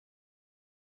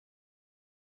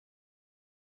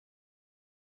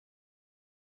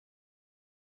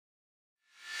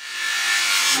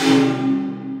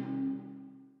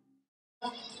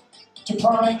to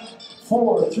prime.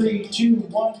 4, 3, 2,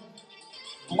 1.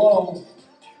 Blow.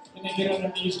 And then get on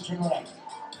their knees and turn around.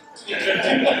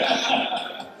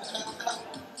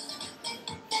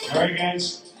 All right,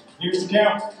 guys. Here's the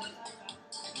count.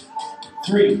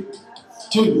 3,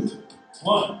 2,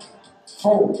 1.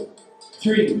 4,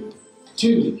 3,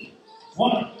 2,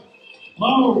 1.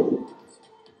 Blow.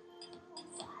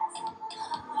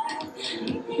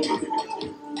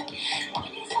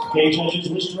 Okay, judges,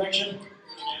 which direction?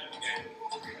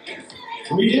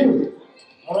 Redo.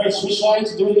 All right, switch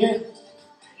sides, do it again.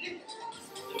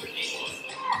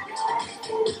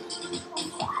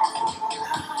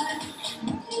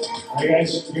 All right,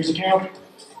 guys, here's the count.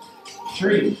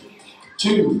 3,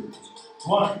 2,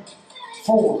 1,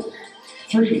 4,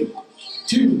 3,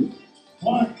 2,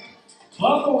 1,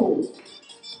 blow.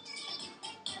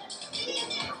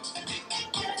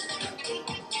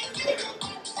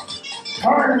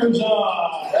 Card moves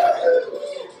on.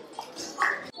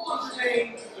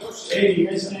 Hey, you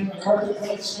guys stand on the carpet,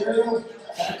 play the stereo,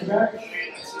 back to back.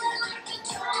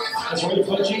 That's right,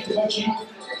 butt cheek to butt cheek,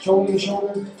 shoulder to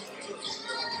shoulder.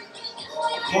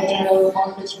 Come down out of the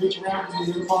pockets, reach around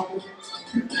into your pocket.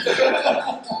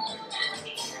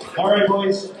 All right,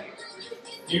 boys.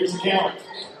 Here's the count.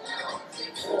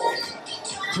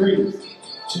 3,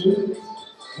 2,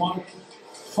 1,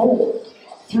 4,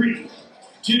 3,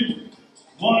 2,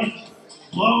 1,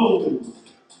 blow.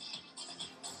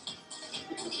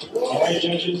 All right,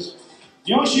 judges.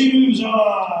 Yoshi moves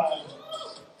on.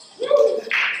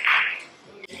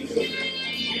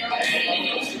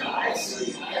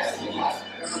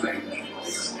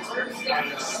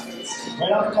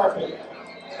 Right on the carpet.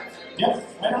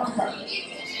 Yep, right on the carpet.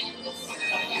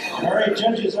 All right,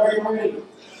 judges, are you ready?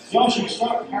 Yoshi,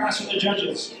 start passing the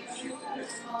judges.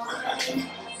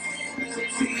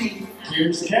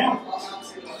 Here's the count.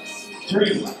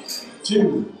 3,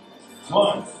 2,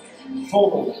 1,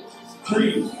 4,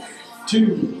 3,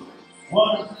 2,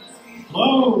 1,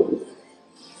 blow.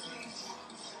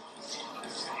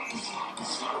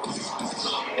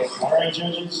 All right,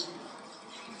 judges.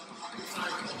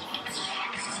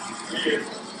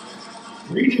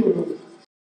 Redo.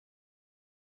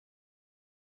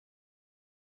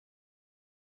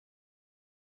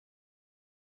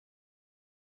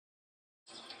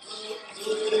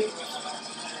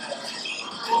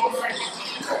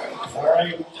 All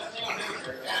right.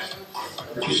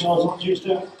 Put yourselves on two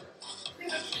step.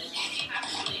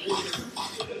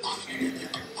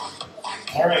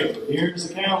 All right, here's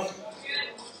the count.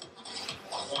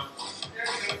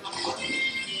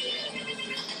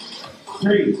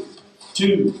 3,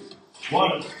 2,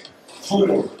 1,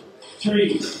 4,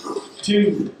 3,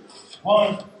 2,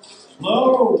 1,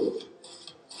 low.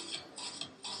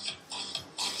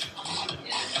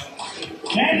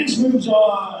 Candace moves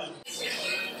on.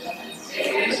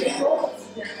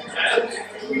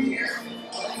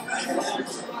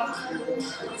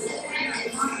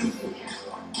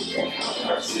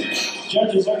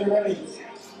 Judges, are you ready?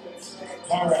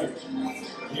 All right,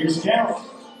 here's the count.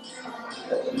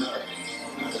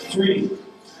 3,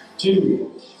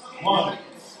 2, 1,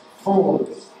 4,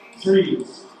 3,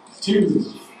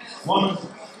 2, 1,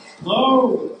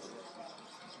 low.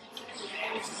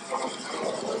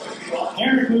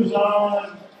 Eric moves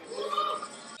on.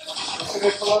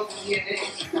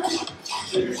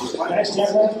 Guys,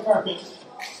 stand right on the carpet.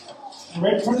 And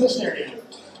right in front of the stereo.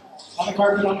 On the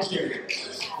carpet, on the stereo.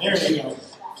 There we go.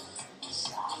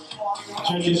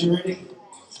 Judges, you ready?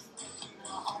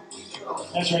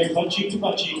 That's right, butt cheek to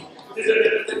butt cheek.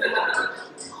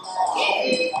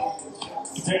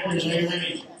 Competitors, are you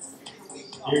ready?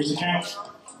 Here's the count.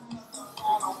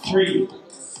 3,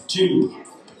 2,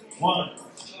 1,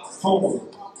 4,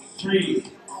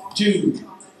 3, 2,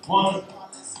 1,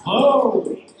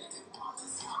 blow.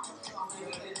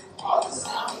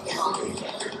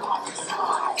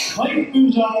 Vape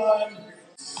moves on.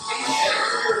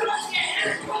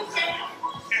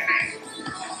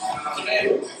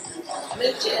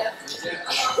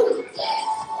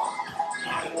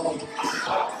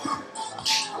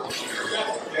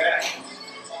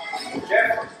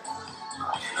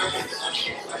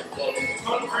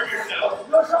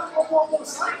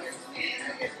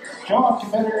 Come on,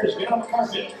 competitors, get on the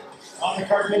carpet. On the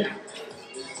carpet.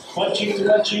 Butt cheek to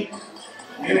butt cheek.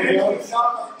 Here we go.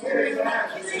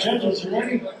 Judges, you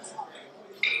ready?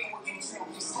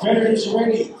 Competitors, you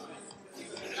ready?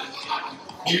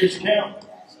 Here's the count.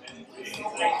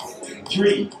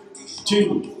 3,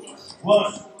 2,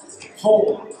 1,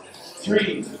 4,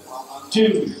 3,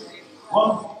 2,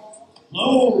 1,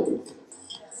 low.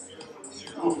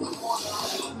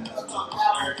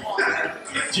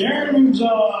 Jared moves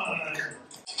on.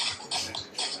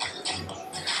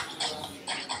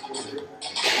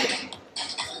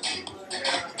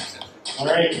 All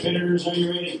right, competitors, are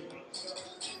you ready?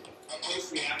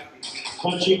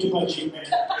 Butt cheek to butt cheek, man.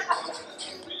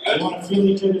 You want to feel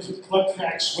each other's butt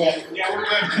crack sweat. Yeah, we're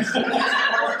good.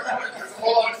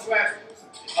 Hold on, sweat.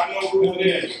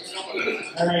 Okay.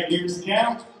 All right, here's the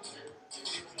count.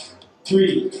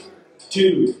 3,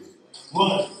 2,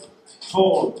 1,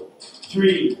 4,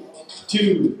 3,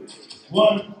 2,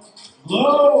 1,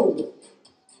 blow!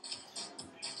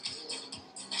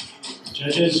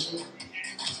 Judges.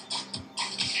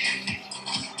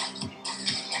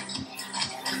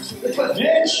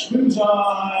 Mitch moves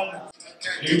on.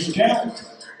 Here's the count.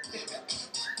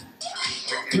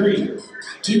 3,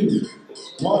 2,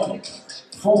 1,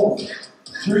 4,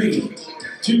 3,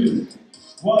 2,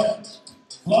 1,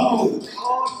 blow!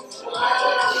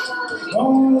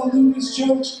 Oh, Lucas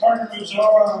chokes. Carter moves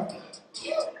on.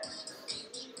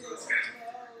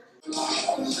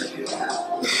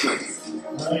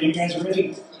 All right, you guys are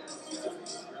ready?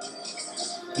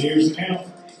 Here's the count.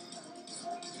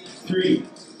 3,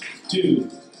 2,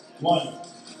 1,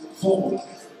 4,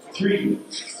 3,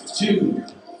 2,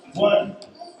 1,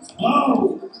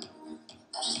 blow!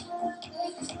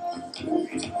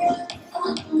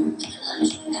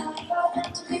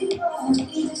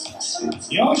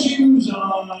 Yoshi moves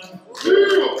on.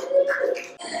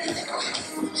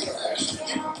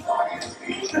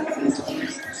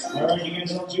 All right, you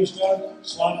guys all juiced up,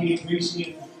 sloppy and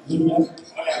greasy and lubed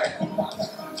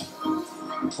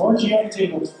up. Orgy on the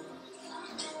table.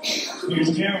 Here's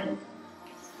the count.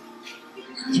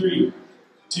 3,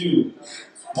 2,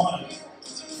 1,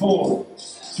 4,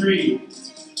 3,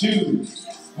 2,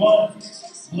 1,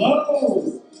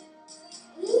 blow!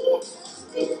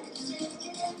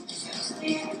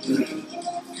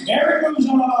 Eric moves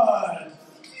on.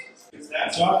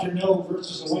 Dr. No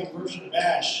versus a white version of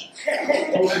Ash.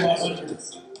 Pokemon Winter.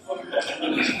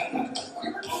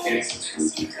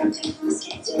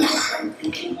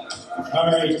 All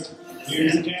right,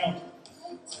 here's the count.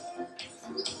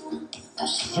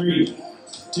 3,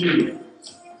 2,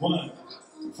 1,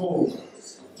 4,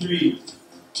 3,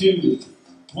 2,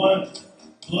 1,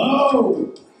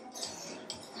 blow!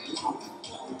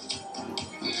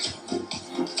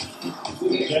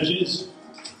 Judges.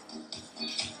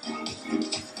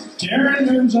 Darren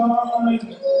moves on. All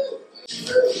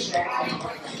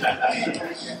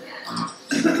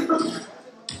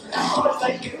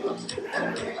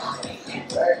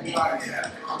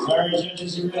right,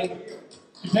 judges, you ready?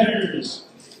 Competitors,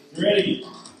 you ready?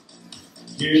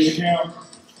 Here's the count.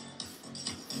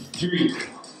 3,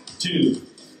 2,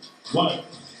 1,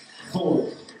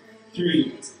 4,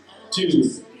 3,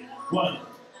 2, 1,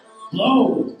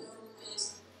 blow!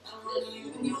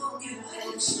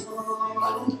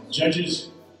 Judges,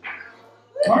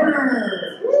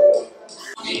 Carter!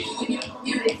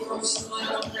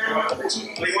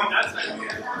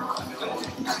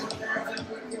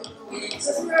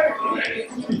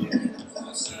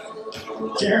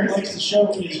 Darren likes to show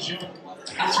me his jump.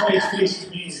 That's why he's facing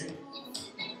me.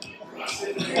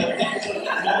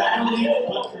 I don't need a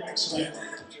butt crack sweat.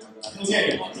 Okay,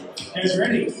 you guys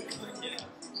ready?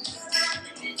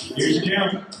 Here's the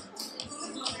count.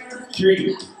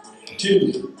 3,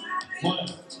 2, 1,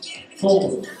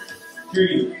 4,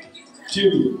 3,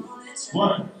 2,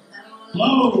 1,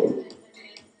 blow!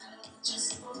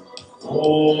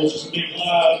 Oh, just big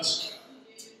clouds.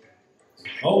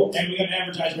 Oh, and we got an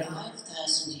advertisement.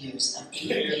 5,000 years of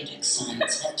Paleolithic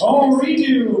science. Oh,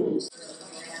 redo!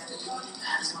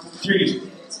 3,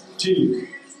 2,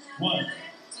 1,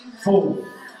 4,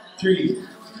 3,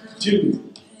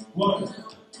 2, 1,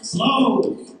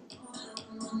 blow!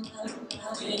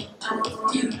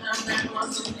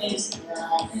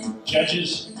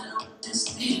 Judges.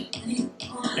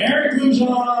 Eric moves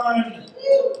on.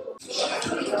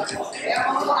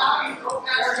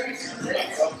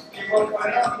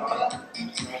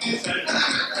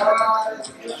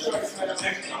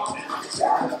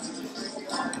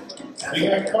 We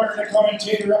got Carter, the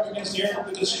commentator, up against Eric,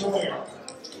 the destroyer.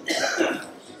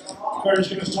 Carter's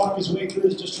going to talk his way through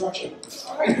his destruction.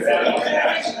 You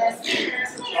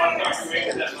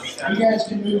guys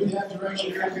can move that direction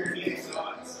with your feet.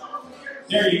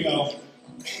 There you go.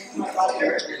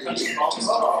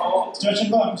 Touching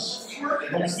bumps.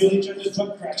 Want to feel each other's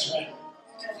butt cracks, right?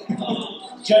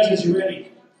 Judges, you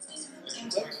ready?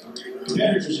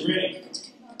 Competitors, you ready?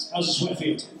 How's the sweat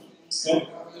feel? Good?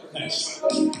 Nice.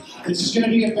 This is going to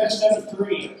be a best out of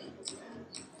 3.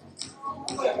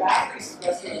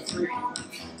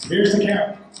 Here's the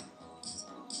count.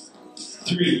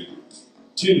 3,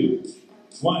 2,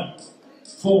 1,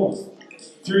 4,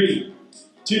 3,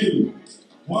 2,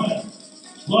 1,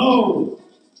 blow!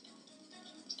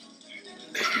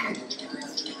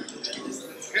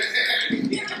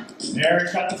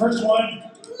 Eric got the first one.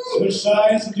 Switch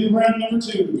sides and do round number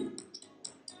 2.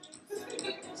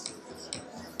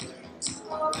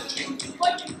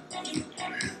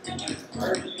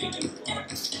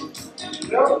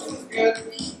 No, this is good.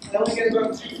 I only get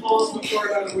about 2 pulls before I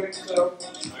got a wing, so.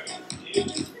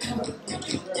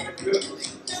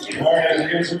 All right, you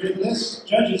guys are ready for this?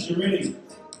 Judges are ready.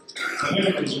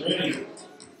 Judges are ready.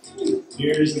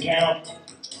 Here's the count.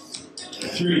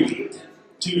 3,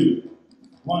 2,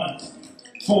 1,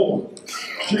 4,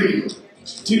 3,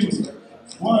 2,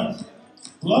 1.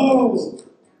 Blow.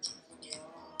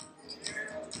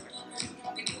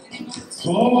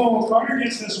 Oh, Carter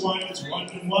gets this one. It's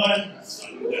 1-1.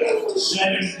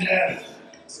 7 death.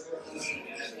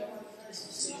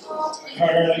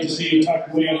 Carter, I'd like to see you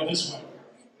talk way out of this one.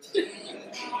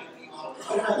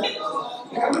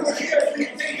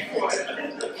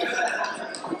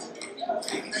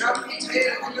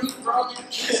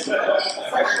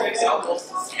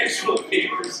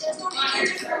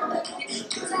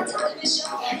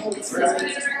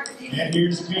 And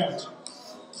here's the count.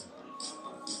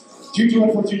 3, 2,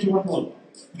 1, 4, 3, 2, 1, blow.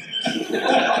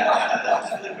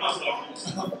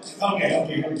 Okay,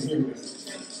 here we go.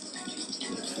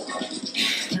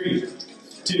 3,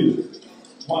 2,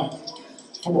 1,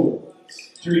 4,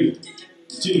 3,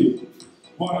 2,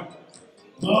 1.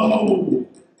 Blow.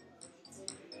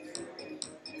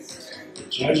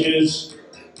 Judges.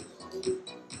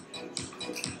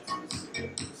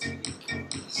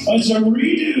 It's a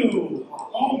redo.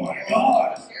 Oh my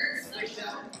God.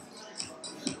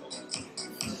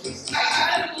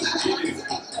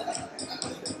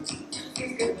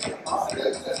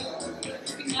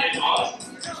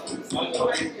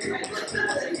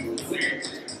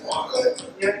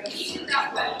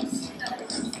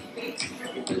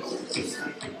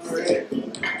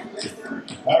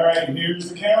 All right, here's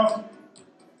the count.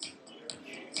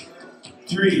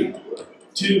 3,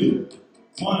 2,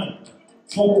 1,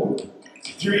 4,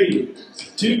 3,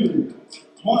 2,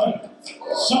 1.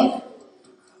 Suck.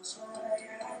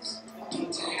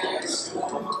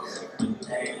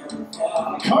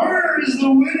 Carter is the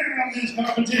winner of this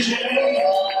competition.